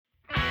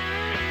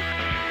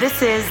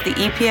This is the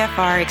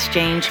EPFR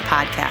Exchange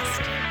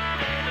podcast.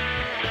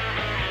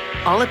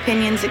 All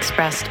opinions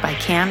expressed by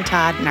Cam,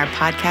 Todd, and our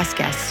podcast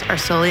guests are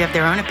solely of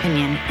their own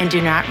opinion and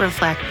do not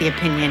reflect the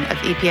opinion of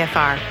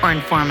EPFR or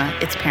Informa,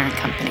 its parent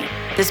company.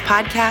 This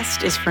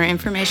podcast is for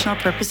informational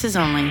purposes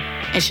only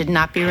and should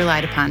not be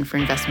relied upon for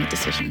investment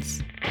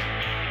decisions.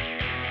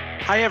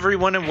 Hi,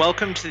 everyone, and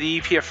welcome to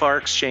the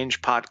EPFR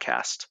Exchange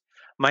podcast.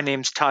 My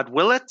name's Todd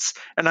Willits,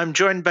 and I'm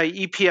joined by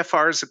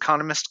EPFR's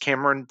economist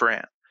Cameron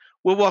Brandt.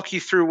 We'll walk you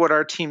through what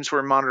our teams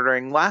were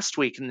monitoring last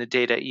week in the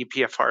data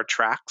EPFR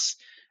tracks,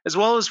 as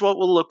well as what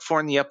we'll look for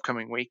in the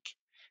upcoming week.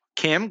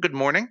 Cam, good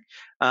morning.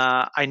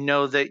 I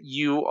know that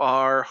you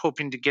are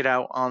hoping to get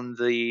out on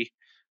the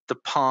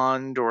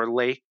pond or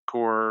lake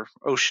or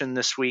ocean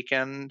this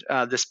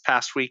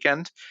past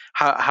weekend.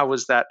 How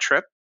was that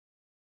trip?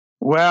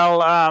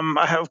 Well,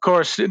 of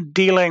course,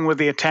 dealing with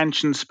the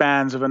attention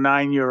spans of a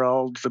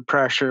 9-year-old, the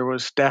pressure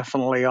was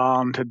definitely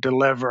on to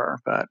deliver.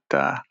 But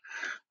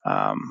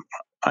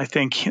I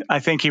think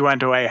he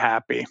went away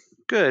happy.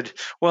 Good.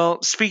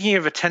 Well, speaking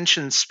of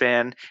attention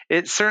span,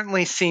 it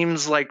certainly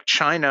seems like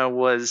China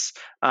was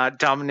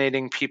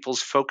dominating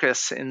people's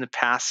focus in the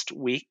past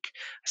week.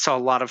 I saw a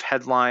lot of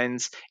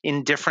headlines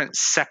in different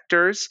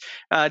sectors.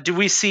 Do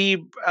we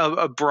see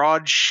a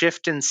broad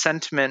shift in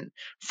sentiment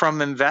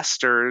from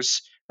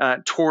investors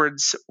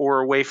towards or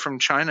away from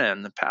China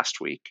in the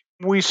past week?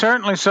 We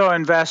certainly saw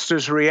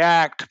investors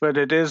react, but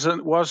it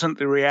wasn't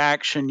the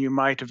reaction you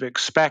might have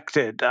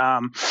expected.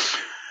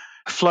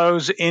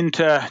 Flows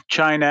into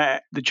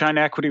China, the China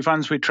equity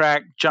funds we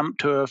track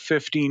jumped to a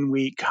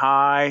 15-week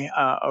high.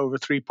 Over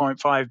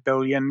 3.5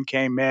 billion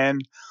came in.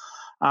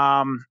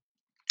 And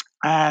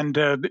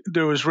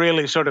there was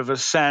really sort of a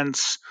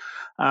sense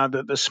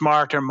that the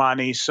smarter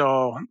money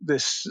saw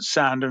this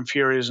sound and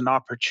fury as an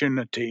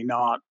opportunity,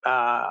 not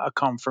a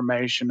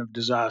confirmation of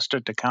disaster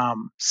to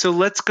come. So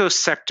let's go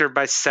sector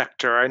by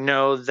sector. I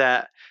know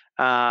that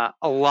a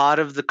lot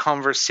of the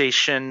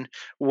conversation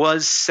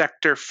was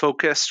sector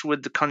focused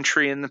with the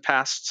country in the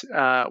past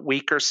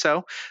week or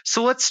so.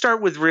 So let's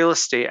start with real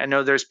estate. I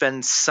know there's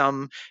been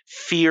some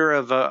fear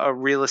of a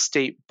real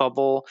estate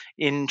bubble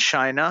in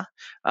China.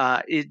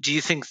 Do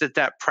you think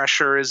that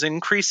pressure is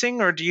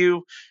increasing, or do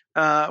you?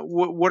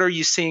 What are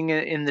you seeing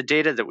in the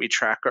data that we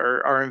track?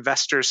 Are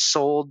investors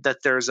sold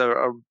that there's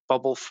a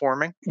bubble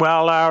forming?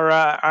 Well,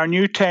 our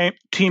new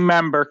team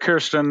member,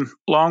 Kirsten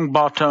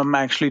Longbottom,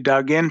 actually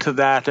dug into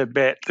that a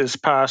bit this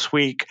past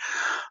week.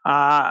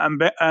 And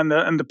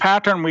the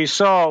pattern we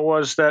saw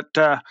was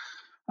that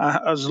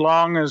as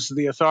long as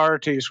the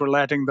authorities were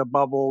letting the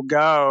bubble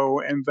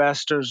go,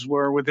 investors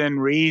were within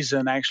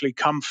reason actually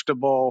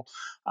comfortable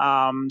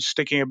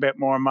sticking a bit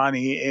more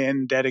money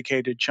in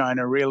dedicated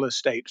China real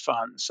estate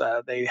funds.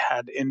 They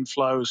had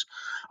inflows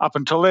up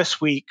until this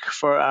week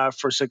for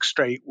 6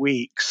 straight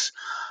weeks.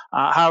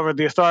 However,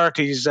 the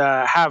authorities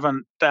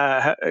haven't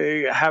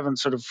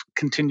sort of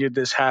continued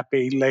this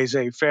happy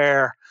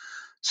laissez-faire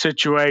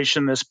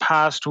situation. This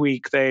past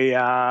week, they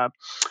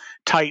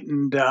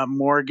tightened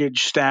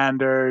mortgage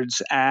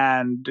standards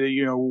and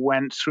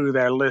went through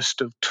their list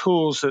of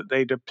tools that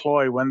they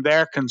deploy when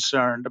they're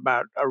concerned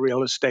about a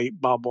real estate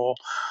bubble,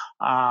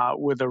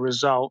 with a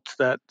result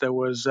that there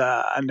was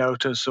a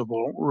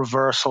noticeable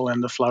reversal in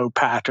the flow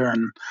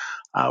pattern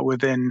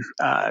within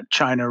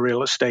China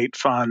real estate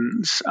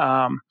funds.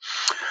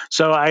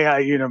 So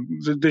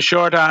the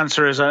short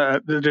answer is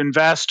that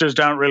investors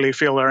don't really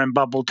feel they're in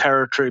bubble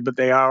territory, but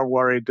they are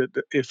worried that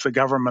if the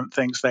government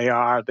thinks they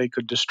are, they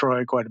could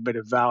destroy quite a bit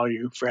of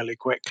value fairly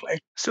quickly.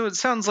 So it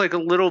sounds like a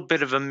little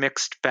bit of a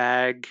mixed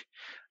bag.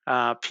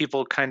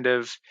 People kind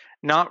of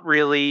not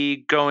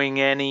really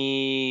going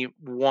any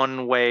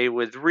one way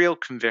with real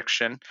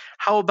conviction.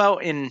 How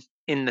about in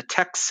the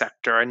tech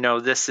sector? I know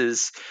this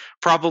is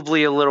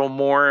probably a little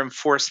more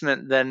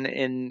enforcement than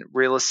in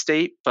real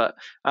estate, but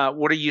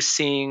what are you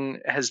seeing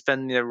has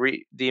been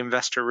the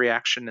investor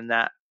reaction in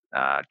that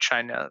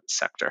China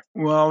sector?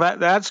 Well,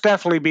 that's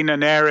definitely been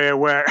an area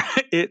where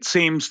it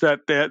seems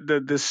that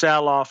the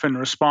sell-off in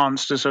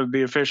response to sort of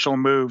the official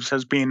moves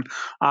has been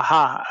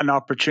an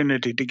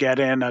opportunity to get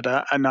in at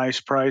a nice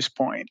price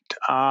point.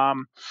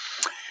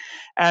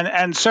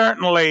 And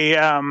certainly,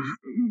 the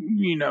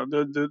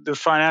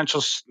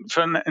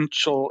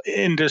financial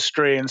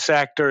industry and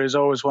sector is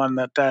always one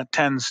that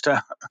tends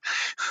to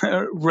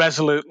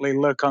resolutely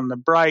look on the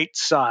bright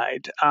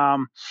side.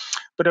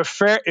 But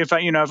if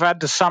I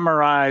had to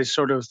summarize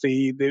sort of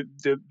the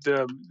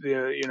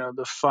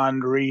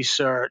fund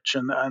research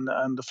and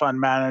the fund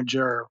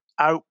manager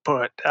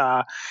output,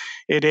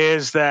 it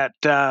is that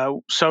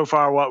so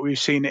far what we've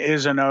seen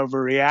is an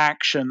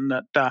overreaction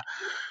that.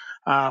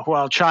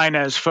 While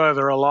China is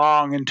further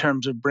along in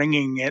terms of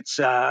bringing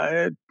its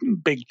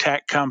big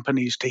tech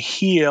companies to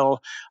heel,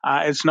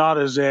 it's not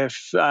as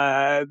if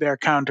their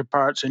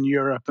counterparts in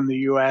Europe and the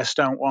US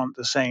don't want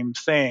the same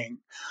thing.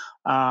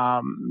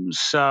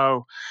 As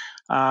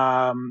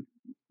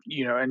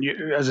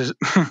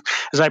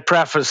I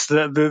preface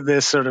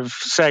this sort of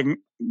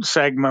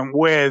segment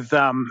with,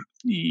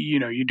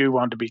 you do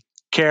want to be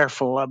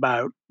careful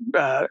about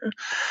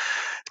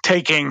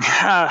taking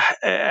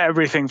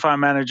everything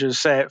fund managers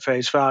say at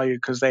face value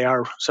because they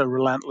are so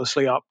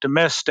relentlessly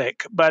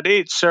optimistic. But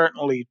it's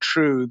certainly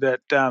true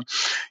that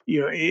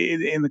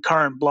in the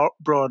current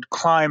broad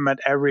climate,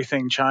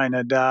 everything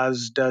China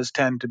does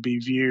tend to be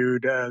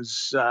viewed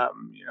as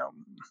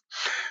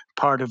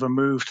part of a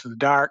move to the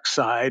dark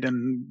side,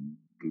 and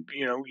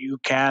you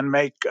can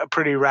make a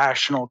pretty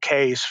rational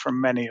case for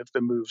many of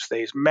the moves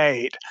they've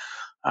made.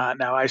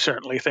 Now, I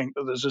certainly think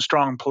that there's a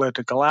strong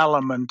political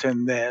element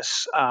in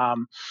this,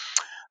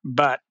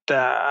 but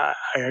I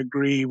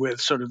agree with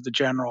sort of the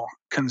general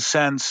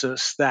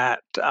consensus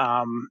that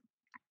they're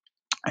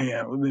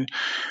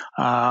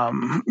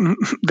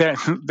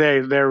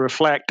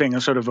reflecting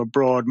a sort of a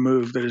broad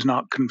move that is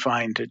not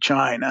confined to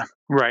China.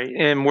 Right,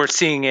 and we're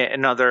seeing it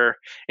in other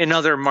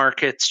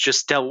markets,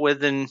 just dealt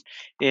with in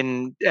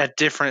at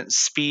different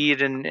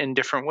speed and in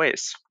different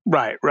ways.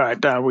 Right.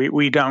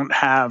 We don't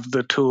have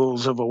the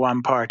tools of a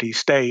one-party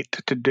state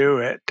to do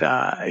it.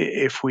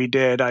 If we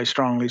did, I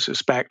strongly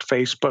suspect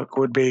Facebook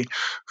would be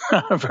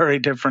a very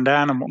different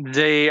animal.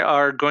 They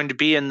are going to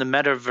be in the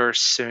metaverse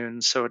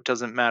soon, so it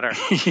doesn't matter.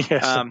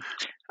 Yes.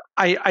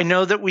 I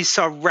know that we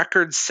saw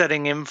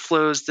record-setting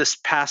inflows this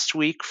past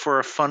week for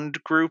a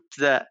fund group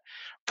that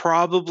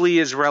probably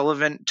is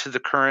relevant to the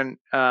current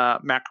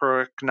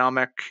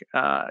macroeconomic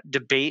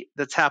debate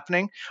that's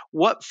happening.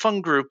 What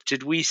fund group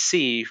did we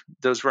see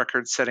those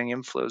record-setting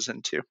inflows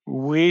into?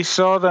 We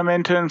saw them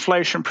into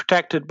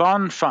inflation-protected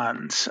bond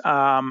funds.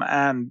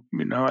 And,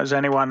 as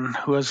anyone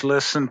who has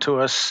listened to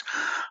us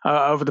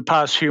over the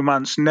past few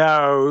months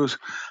knows,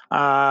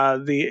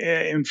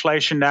 the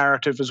inflation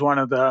narrative is one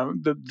of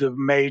the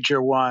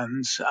major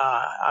ones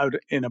out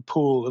in a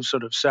pool of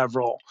sort of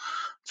several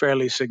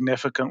fairly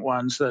significant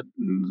ones that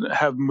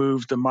have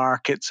moved the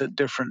markets at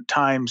different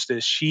times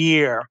this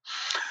year.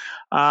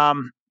 I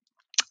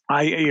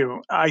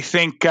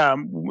think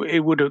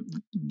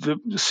the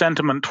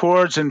sentiment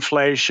towards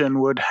inflation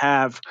would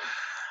have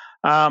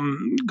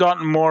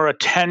gotten more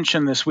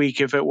attention this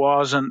week if it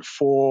wasn't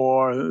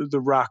for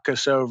the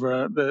ruckus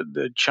over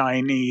the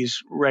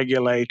Chinese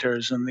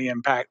regulators and the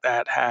impact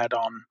that had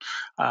on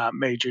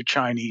major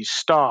Chinese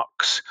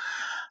stocks.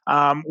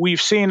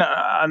 We've seen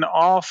an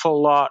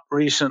awful lot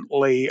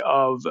recently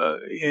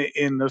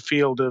in the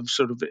field of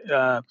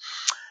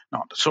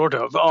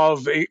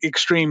of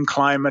extreme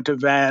climate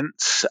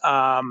events.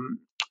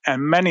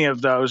 And many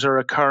of those are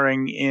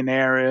occurring in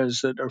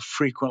areas that are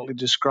frequently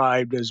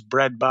described as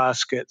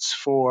breadbaskets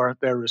for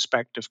their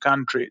respective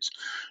countries.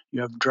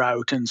 You have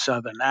drought in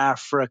southern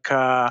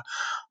Africa,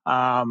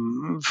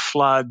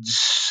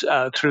 floods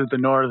through the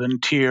northern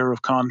tier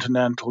of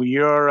continental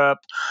Europe.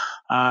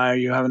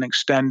 You have an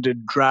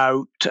extended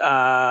drought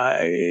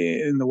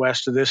in the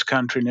west of this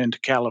country and into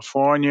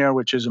California,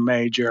 which is a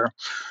major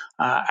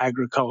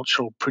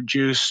agricultural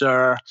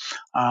producer.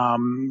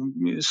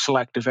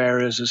 Selective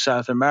areas of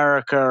South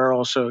America are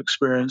also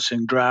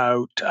experiencing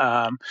drought.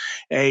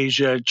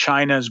 Asia,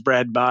 China's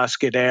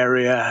breadbasket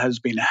area has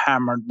been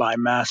hammered by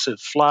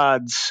massive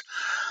floods.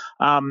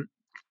 And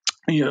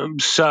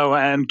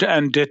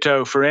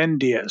ditto for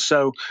India.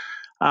 So,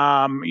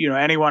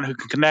 anyone who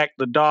can connect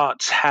the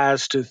dots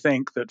has to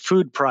think that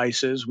food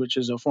prices, which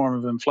is a form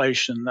of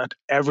inflation that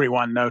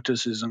everyone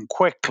notices and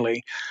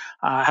quickly,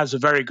 has a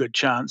very good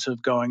chance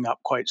of going up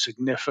quite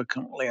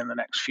significantly in the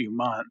next few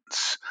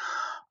months.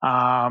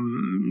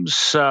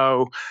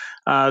 Though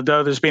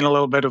there's been a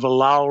little bit of a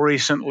lull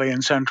recently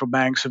and central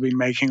banks have been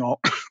making all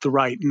the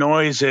right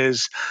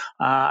noises,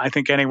 I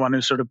think anyone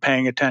who's sort of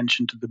paying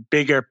attention to the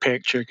bigger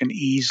picture can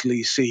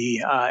easily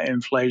see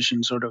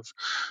inflation sort of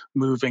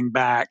moving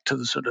back to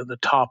the sort of the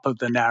top of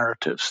the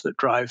narratives that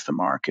drive the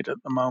market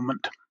at the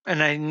moment.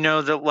 And I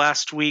know that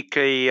last week,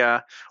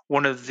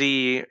 one of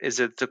the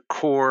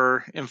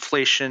core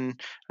inflation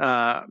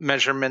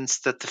measurements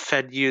that the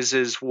Fed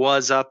uses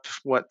was up,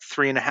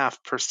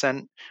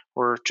 3.5%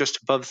 or just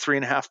above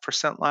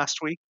 3.5%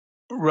 last week?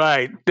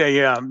 Right.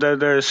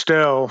 There's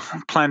still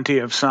plenty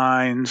of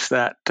signs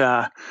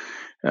that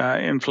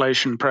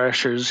inflation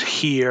pressures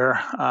here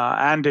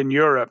and in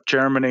Europe.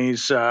 One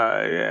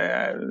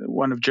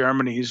of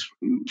Germany's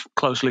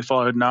closely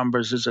followed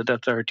numbers is at a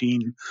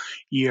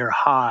 13-year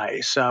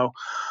high. So,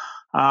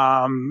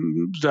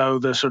 though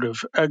the sort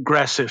of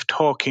aggressive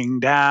talking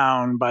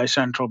down by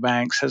central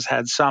banks has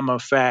had some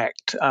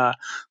effect,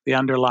 the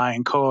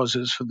underlying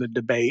causes for the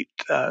debate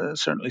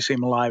certainly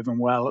seem alive and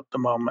well at the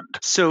moment.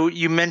 So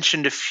you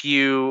mentioned a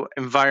few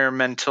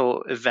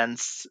environmental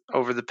events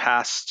over the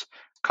past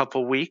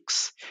couple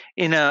weeks.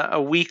 In a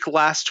week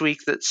last week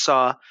that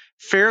saw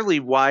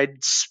fairly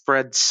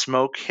widespread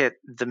smoke hit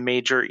the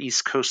major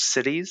East Coast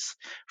cities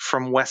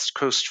from West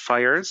Coast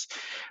fires.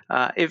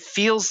 It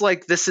feels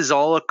like this is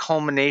all a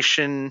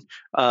culmination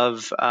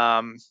of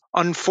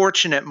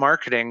unfortunate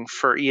marketing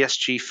for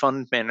ESG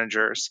fund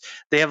managers.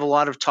 They have a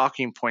lot of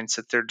talking points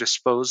at their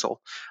disposal.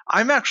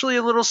 I'm actually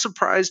a little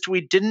surprised we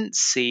didn't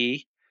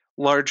see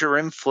larger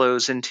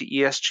inflows into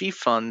ESG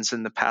funds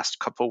in the past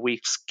couple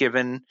weeks,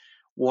 given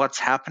what's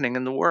happening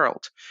in the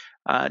world.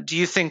 Do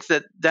you think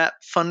that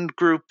fund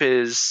group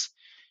is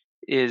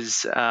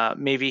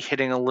maybe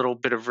hitting a little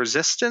bit of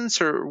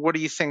resistance, or what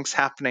do you think's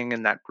happening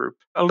in that group?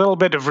 A little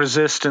bit of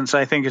resistance,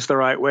 I think, is the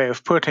right way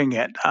of putting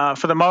it.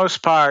 For the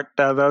most part,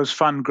 those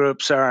fund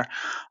groups are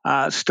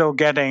still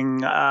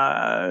getting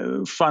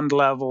fund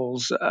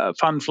levels,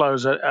 fund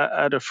flows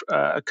at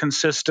a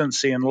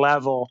consistency and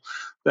level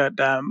that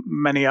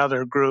many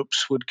other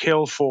groups would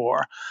kill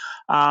for.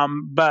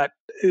 But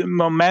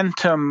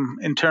momentum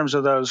in terms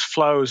of those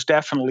flows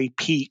definitely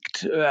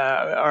peaked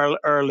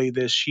early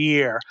this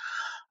year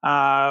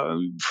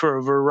for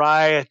a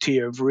variety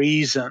of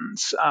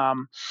reasons.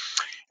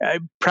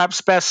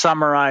 Perhaps best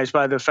summarized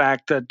by the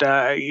fact that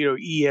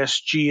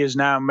ESG is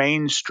now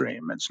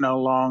mainstream. It's no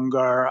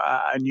longer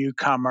a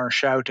newcomer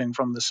shouting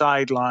from the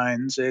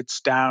sidelines. It's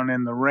down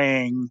in the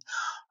ring,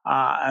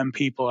 and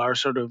people are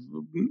sort of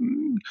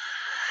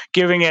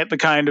giving it the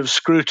kind of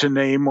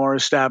scrutiny more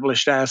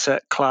established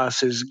asset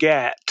classes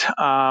get.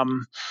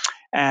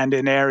 And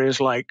in areas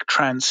like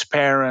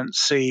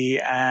transparency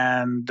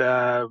and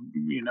the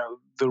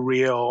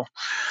real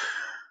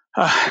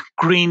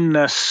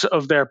greenness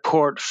of their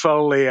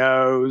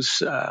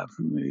portfolios, a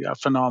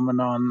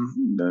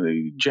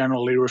phenomenon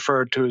generally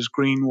referred to as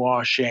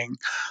greenwashing.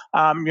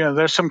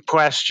 There's some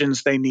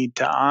questions they need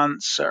to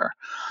answer.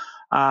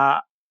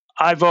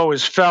 I've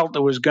always felt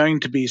there was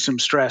going to be some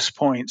stress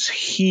points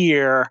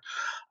here,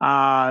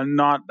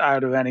 not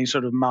out of any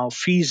sort of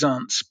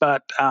malfeasance,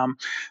 but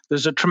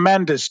there's a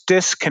tremendous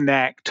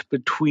disconnect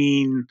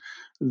between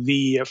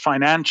the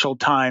financial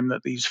time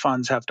that these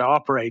funds have to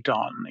operate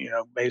on,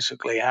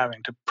 basically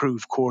having to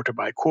prove quarter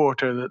by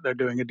quarter that they're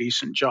doing a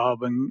decent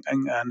job and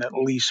at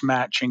least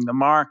matching the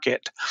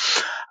market.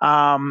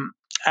 And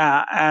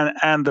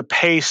the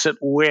pace at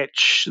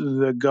which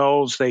the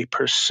goals they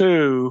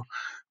pursue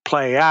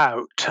play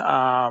out.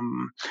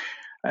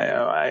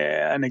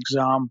 An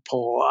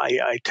example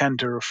I tend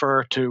to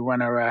refer to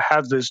whenever I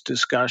have this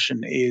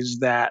discussion is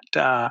that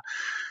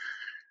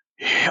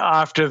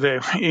after the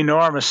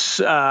enormous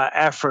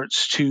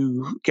efforts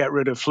to get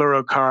rid of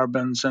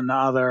fluorocarbons and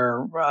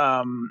other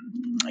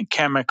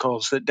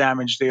chemicals that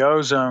damage the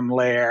ozone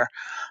layer,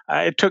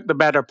 it took the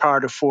better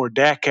part of 4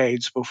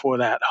 decades before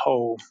that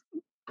hole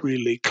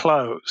really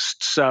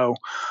closed. So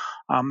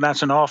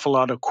that's an awful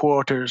lot of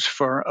quarters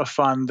for a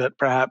fund that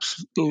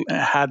perhaps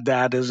had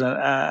that as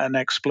an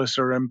explicit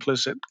or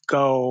implicit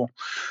goal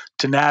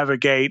to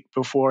navigate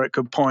before it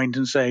could point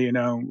and say,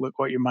 look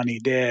what your money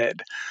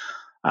did.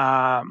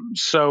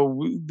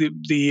 So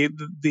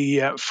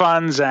the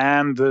funds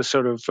and the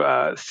sort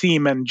of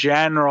theme in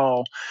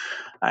general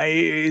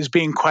is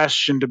being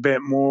questioned a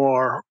bit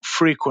more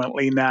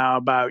frequently now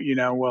about,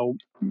 well,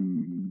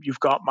 you've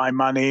got my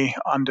money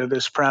under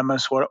this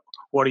premise. What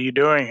are you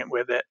doing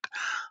with it?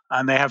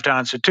 And they have to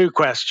answer 2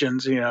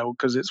 questions,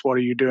 because it's what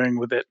are you doing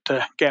with it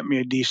to get me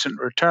a decent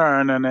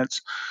return, and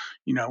it's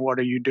what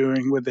are you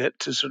doing with it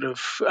to sort of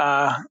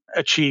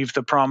achieve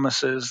the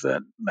promises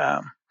that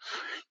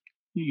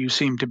you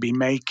seem to be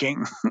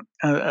making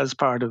as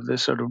part of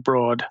this sort of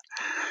broad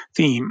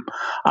theme.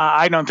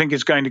 I don't think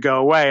it's going to go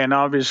away. And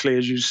obviously,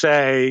 as you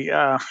say,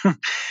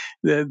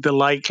 the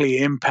likely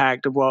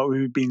impact of what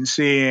we've been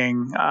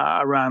seeing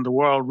around the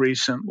world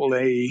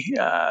recently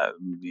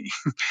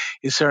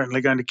is certainly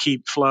going to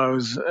keep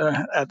flows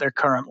at their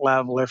current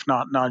level, if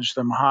not nudge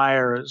them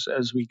higher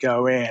as we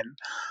go in.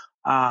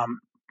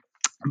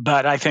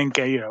 But I think,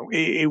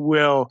 it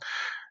will.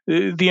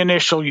 The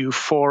initial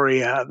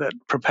euphoria that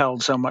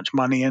propelled so much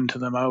money into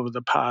them over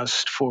the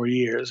past 4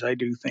 years, I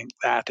do think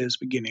that is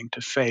beginning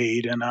to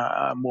fade, and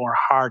a more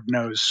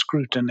hard-nosed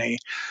scrutiny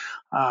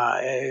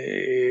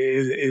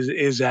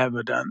is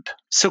evident.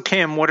 So,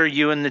 Cam, what are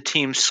you and the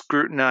team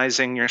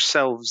scrutinizing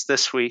yourselves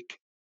this week?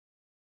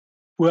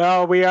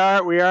 Well, we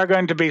are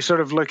going to be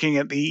sort of looking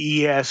at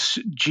the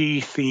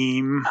ESG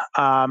theme,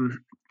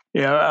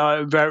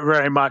 very,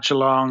 very much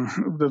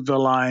along the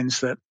lines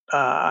that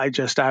I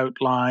just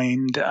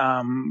outlined.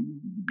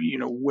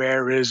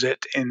 Where is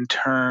it in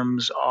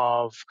terms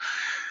of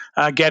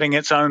getting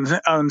its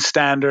own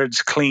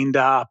standards cleaned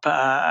up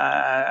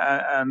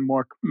and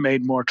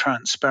made more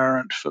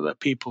transparent for the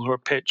people who are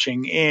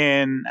pitching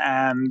in,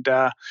 and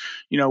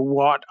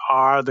what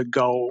are the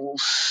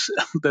goals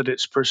that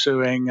it's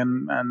pursuing,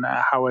 and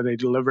how are they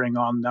delivering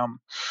on them.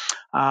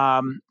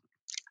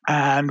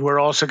 And we're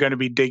also going to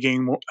be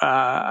digging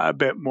a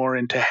bit more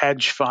into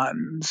hedge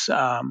funds.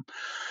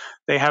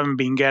 They haven't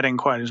been getting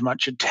quite as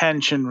much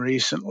attention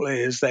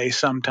recently as they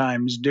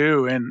sometimes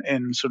do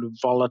in sort of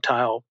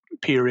volatile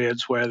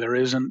periods where there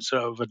isn't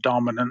sort of a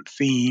dominant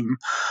theme.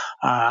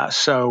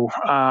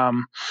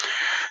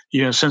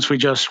 Since we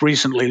just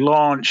recently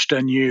launched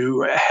a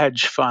new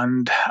hedge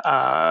fund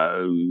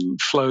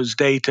flows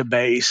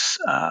database,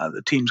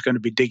 the team's going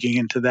to be digging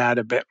into that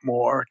a bit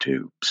more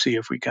to see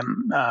if we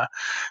can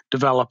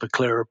develop a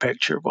clearer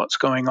picture of what's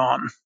going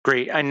on.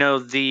 Great. I know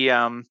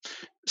the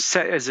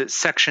is it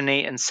Section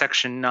 8 and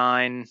Section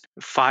 9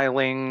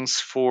 filings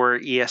for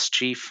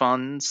ESG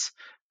funds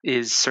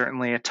is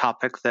certainly a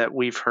topic that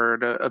we've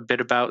heard a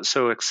bit about.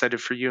 So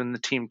excited for you and the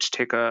team to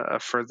take a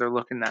further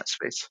look in that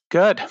space.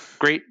 Good.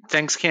 Great.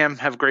 Thanks, Cam.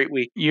 Have a great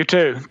week. You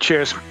too.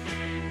 Cheers.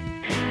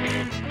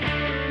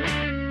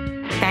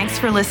 Thanks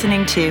for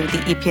listening to the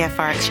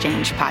EPFR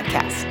Exchange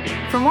podcast.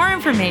 For more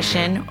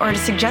information or to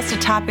suggest a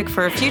topic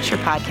for a future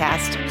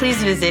podcast,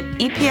 please visit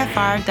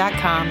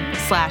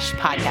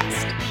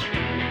epfr.com/podcast.